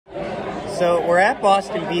So we're at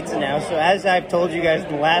Boston Pizza now. So as I've told you guys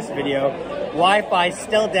in the last video, Wi-Fi's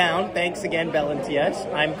still down. Thanks again, Bell and TS.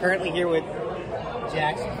 I'm currently here with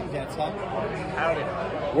Jackson from JetsHub. Howdy.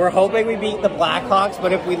 We're hoping we beat the Blackhawks,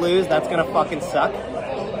 but if we lose, that's gonna fucking suck.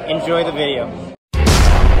 Enjoy the video.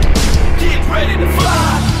 Get ready to fly.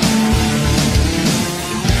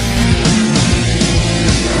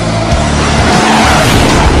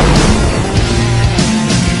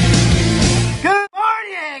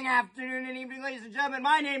 Afternoon and evening, ladies and gentlemen.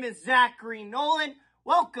 My name is Zachary Nolan.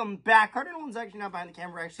 Welcome back. Carter Nolan's actually not behind the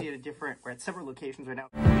camera. We're actually we're at several locations right now.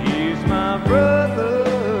 He's my brother.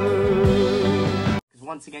 Because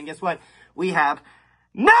once again, guess what? We have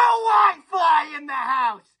no Wi-Fi in the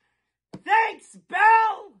house. Thanks,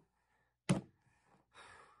 Bell.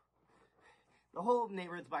 The whole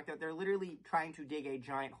neighborhood's blacked out. They're literally trying to dig a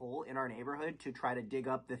giant hole in our neighborhood to try to dig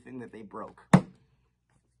up the thing that they broke.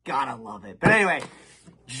 Gotta love it. But anyway,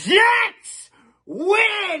 Jets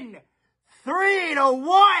win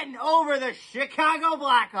 3-1 over the Chicago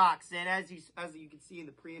Blackhawks. And as you can see in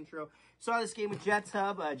the pre-intro, saw this game with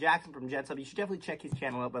JetsHub, Jackson from JetsHub. You should definitely check his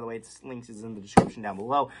channel out, by the way. Its links is in the description down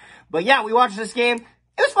below. But yeah, we watched this game.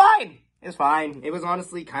 It was fine. It was fine. It was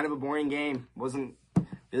honestly kind of a boring game. Wasn't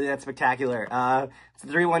really that spectacular. It's a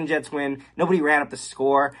 3-1 Jets win. Nobody ran up the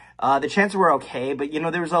score. The chances were okay, but, you know,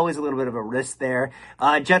 there was always a little bit of a risk there.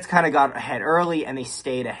 Jets kind of got ahead early, and they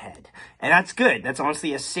stayed ahead. And that's good. That's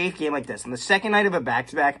honestly a safe game like this. On the second night of a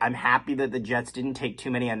back-to-back, I'm happy that the Jets didn't take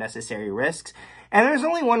too many unnecessary risks. And there's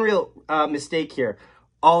only one real mistake here.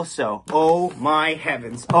 Also, oh my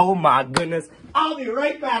heavens, oh my goodness, I'll be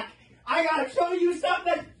right back. I gotta show you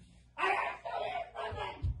something.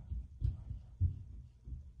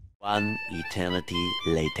 One eternity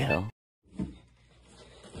later.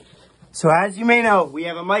 So as you may know, we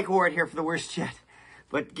have a mic award here for the worst jet.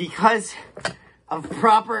 But because of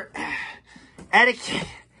proper etiquette,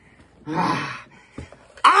 I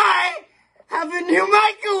have a new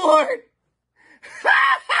mic award.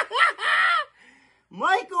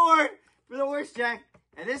 Mic award for the worst jet.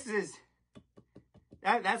 And this is,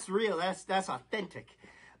 that's real, that's authentic.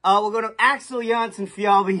 We'll go to Axel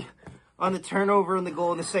Janssen-Fjallby on the turnover and the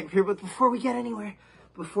goal in the second period. But before we get anywhere,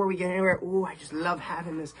 ooh, I just love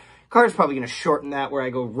having this. Carter's probably going to shorten that where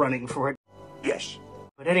I go running for it. Yes.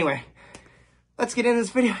 But anyway, let's get into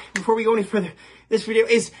this video. Before we go any further, this video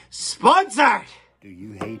is sponsored. Do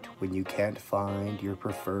you hate when you can't find your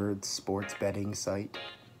preferred sports betting site?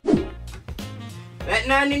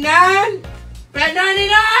 Bet99!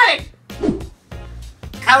 Bet99!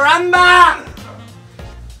 Caramba!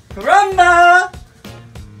 Caramba!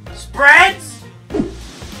 Spreads?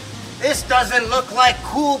 This doesn't look like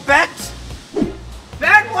cool bets.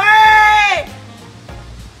 Betway!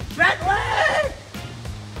 Betway!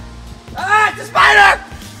 Ah, it's a spider!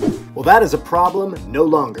 Well, that is a problem no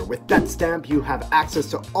longer. With BetStamp, you have access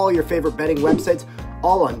to all your favorite betting websites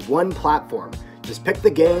all on one platform. Just pick the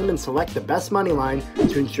game and select the best money line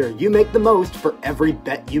to ensure you make the most for every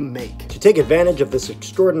bet you make. To take advantage of this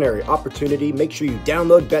extraordinary opportunity, make sure you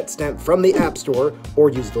download BetStamp from the App Store or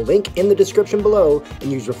use the link in the description below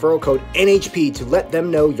and use referral code NHP to let them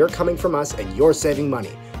know you're coming from us and you're saving money.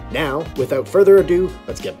 Now, without further ado,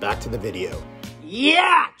 let's get back to the video.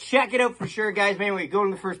 Yeah! Check it out for sure, guys. But anyway, go to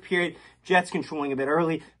the first period. Jets controlling a bit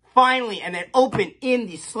early. Finally, and then open in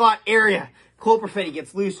the slot area. Cole Perfetti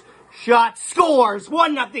gets loose. Shot, scores,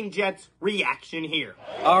 1-0 Jets. Reaction here.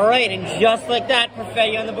 All right, and just like that,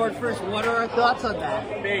 Perfetti on the board first. What are our thoughts on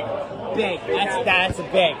that? Big. Big. That's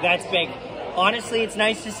big. That's big. Honestly, it's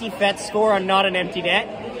nice to see Fett score on not an empty net.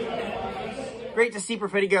 Great to see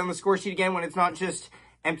Perfetti get on the score sheet again when it's not just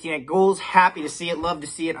empty net goals. Happy to see it. Love to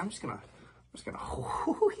see it. I'm just gonna.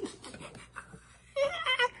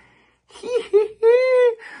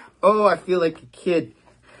 Oh, I feel like a kid.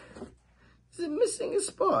 Is it missing a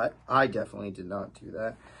spot? I definitely did not do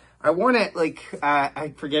that. I want it like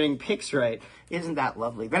I'm forgetting pics right. Isn't that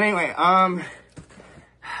lovely? But anyway,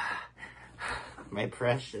 my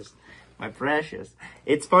precious.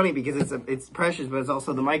 It's funny because it's precious, but it's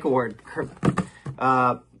also the Mike Award.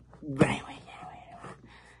 But anyway.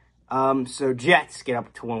 So Jets get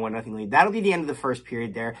up to 1-0 lead. That'll be the end of the first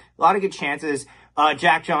period there. A lot of good chances.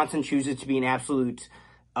 Jack Johnson chooses to be an absolute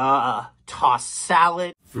toss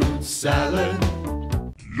salad. Fruit salad.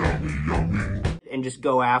 Yummy, yummy. And just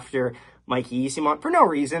go after Mikey Easimont for no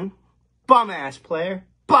reason. Bum-ass player.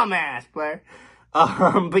 But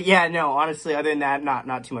yeah, no, honestly, other than that,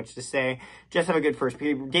 not too much to say. Just have a good first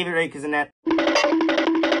period. David Rake is in net. Hey!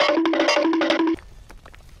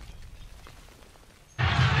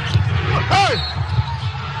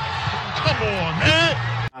 Come on, man!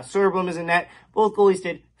 Soderblom is in net. Both goalies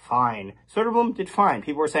did fine. Soderblom did fine.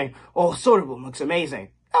 People were saying, oh, Soderblom looks amazing.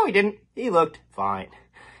 No, he didn't. He looked fine.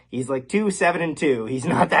 He's like 2-7-2. He's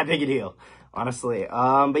not that big a deal, honestly.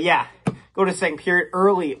 But yeah, go to the second period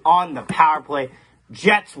early on the power play.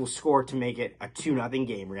 Jets will score to make it a 2-0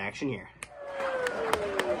 game. Reaction here.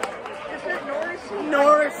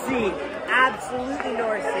 Norsey. Absolutely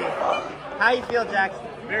Norsey. How you feel, Jax?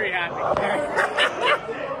 Very happy.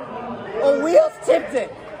 Oh, Wheels tipped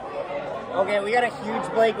it. Okay, we got a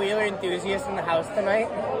huge Blake Wheeler enthusiast in the house tonight.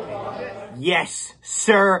 Yes,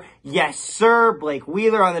 sir. Yes, sir. Blake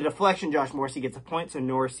Wheeler on the deflection. Josh Morrissey gets a point, so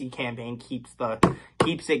Norsey campaign keeps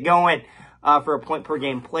it going for a point per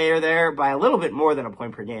game player there by a little bit more than a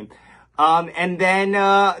point per game. And then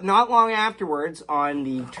not long afterwards, on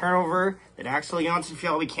the turnover that Axel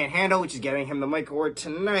Jonsson-Fjällby can't handle, which is getting him the Mike Award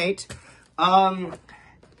tonight,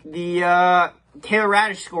 the Taylor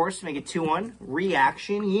Radish scores to make it 2-1.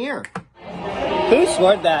 Reaction here. Who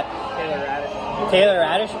scored that? Taylor Radish. Taylor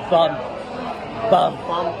Radish?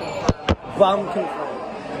 Bum confirmed.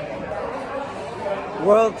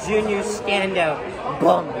 World Junior standout.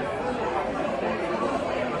 Bum.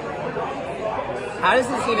 How does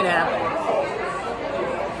this even happen?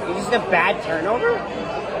 Is just a bad turnover?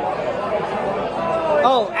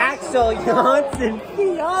 Oh, Axel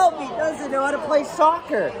Jonsson-Fjällby doesn't know how to play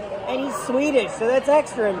soccer. And he's Swedish, so that's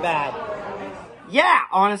extra and bad. Yeah,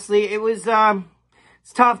 honestly, it was,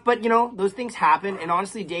 it's tough, but, you know, those things happen. And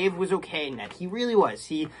honestly, Dave was okay in that. He really was.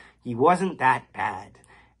 He wasn't that bad.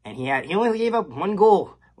 And he only gave up 1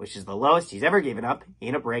 goal, which is the lowest he's ever given up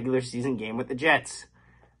in a regular season game with the Jets.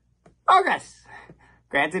 Progress.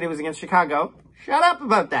 Granted, it was against Chicago. Shut up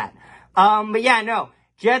about that. But yeah, no.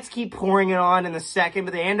 Jets keep pouring it on in the second,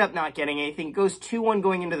 but they end up not getting anything. It goes 2-1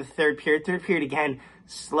 going into the third period. Third period again, a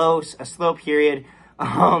slow period.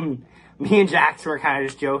 Me and Jax were kind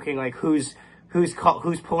of just joking, like who's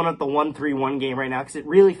pulling up the 1-3-1 game right now, because it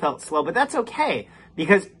really felt slow. But that's okay,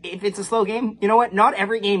 because if it's a slow game, you know what? Not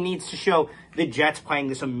every game needs to show the Jets playing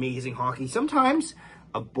this amazing hockey. Sometimes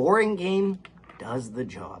a boring game does the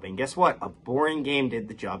job. And guess what? A boring game did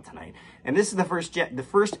the job tonight. And this is the first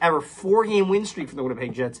ever 4-game win streak for the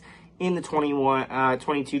Winnipeg Jets in the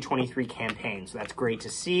 22-23 campaign. So that's great to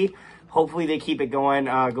see. Hopefully they keep it going,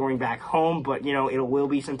 going back home. But, you know, it will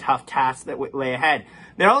be some tough tasks that lay ahead.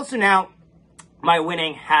 They're also now, by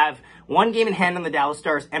winning, have 1 game in hand on the Dallas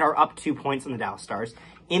Stars and are up 2 points on the Dallas Stars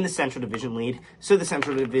in the Central Division lead. So the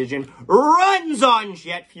Central Division runs on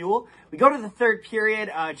jet fuel. We go to the third period.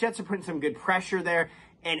 Jets are putting some good pressure there.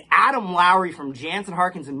 And Adam Lowry from Jansen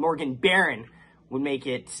Harkins and Morgan Barron would make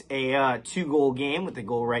it a 2-goal game with the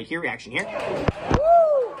goal right here. Reaction here.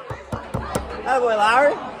 Woo! Oh boy,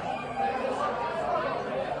 Lowry.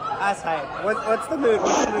 That's hype. What's the mood?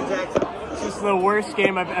 What's the mood, Jackson? This is the worst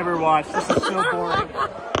game I've ever watched. This is so boring.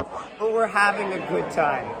 But we're having a good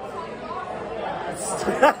time.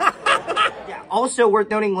 Yeah. Also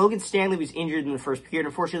worth noting, Logan Stanley was injured in the first period.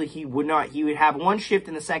 Unfortunately, he would have 1 shift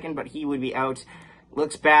in the second, but he would be out.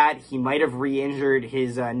 Looks bad. He might have re-injured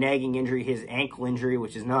his nagging injury, his ankle injury,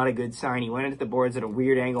 which is not a good sign. He went into the boards at a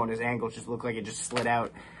weird angle, and his ankle just looked like it just slid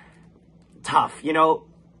out. Tough. You know,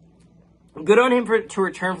 good on him to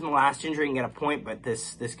return from the last injury and get a point, but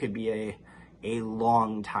this could be a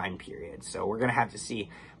long time period. So we're going to have to see.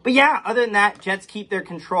 But yeah, other than that, Jets keep their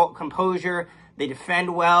composure. They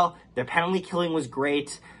defend well. Their penalty killing was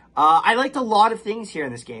great. I liked a lot of things here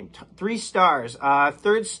in this game. 3 stars.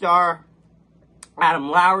 Third star, Adam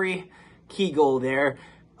Lowry, key goal there.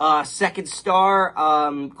 Second star,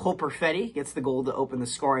 Cole Perfetti gets the goal to open the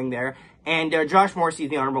scoring there. And Josh Morrissey is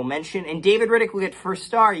the honorable mention. And David Riddick will get first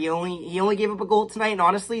star. He only gave up a goal tonight. And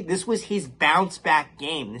honestly, this was his bounce back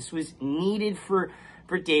game. This was needed for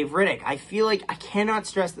Dave Riddick. I feel like I cannot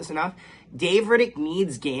stress this enough. Dave Riddick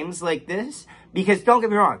needs games like this, because don't get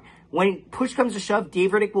me wrong, when push comes to shove,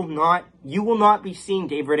 you will not be seeing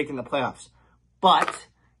Dave Riddick in the playoffs. But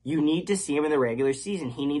you need to see him in the regular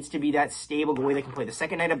season. He needs to be that stable goalie that can play the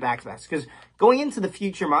second night of back-to-backs. Because going into the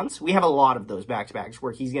future months, we have a lot of those back-to-backs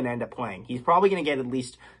where he's going to end up playing. He's probably going to get at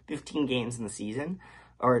least 15 games in the season,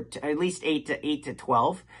 or at least 8 to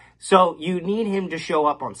 12. So you need him to show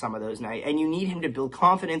up on some of those nights, and you need him to build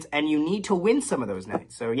confidence, and you need to win some of those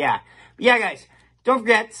nights. So yeah. But yeah, guys, don't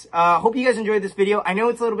forget, hope you guys enjoyed this video. I know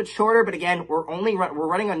it's a little bit shorter, but again, we're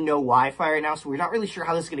running on no Wi-Fi right now, so we're not really sure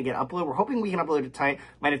how this is going to get uploaded. We're hoping we can upload it tonight.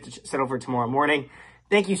 Might have to settle for tomorrow morning.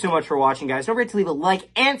 Thank you so much for watching, guys. Don't forget to leave a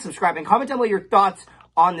like and subscribe, and comment down below your thoughts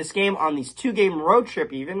on this game, on these 2-game road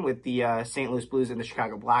trip even, with the St. Louis Blues and the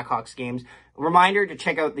Chicago Blackhawks games. A reminder to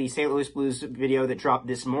check out the St. Louis Blues video that dropped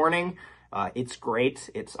this morning It's great.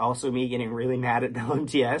 It's also me getting really mad at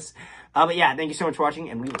LMTS. But yeah, thank you so much for watching,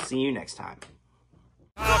 and we will see you next time.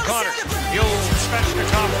 Kyle Connor, the old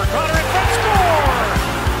Svechnikov for Connor.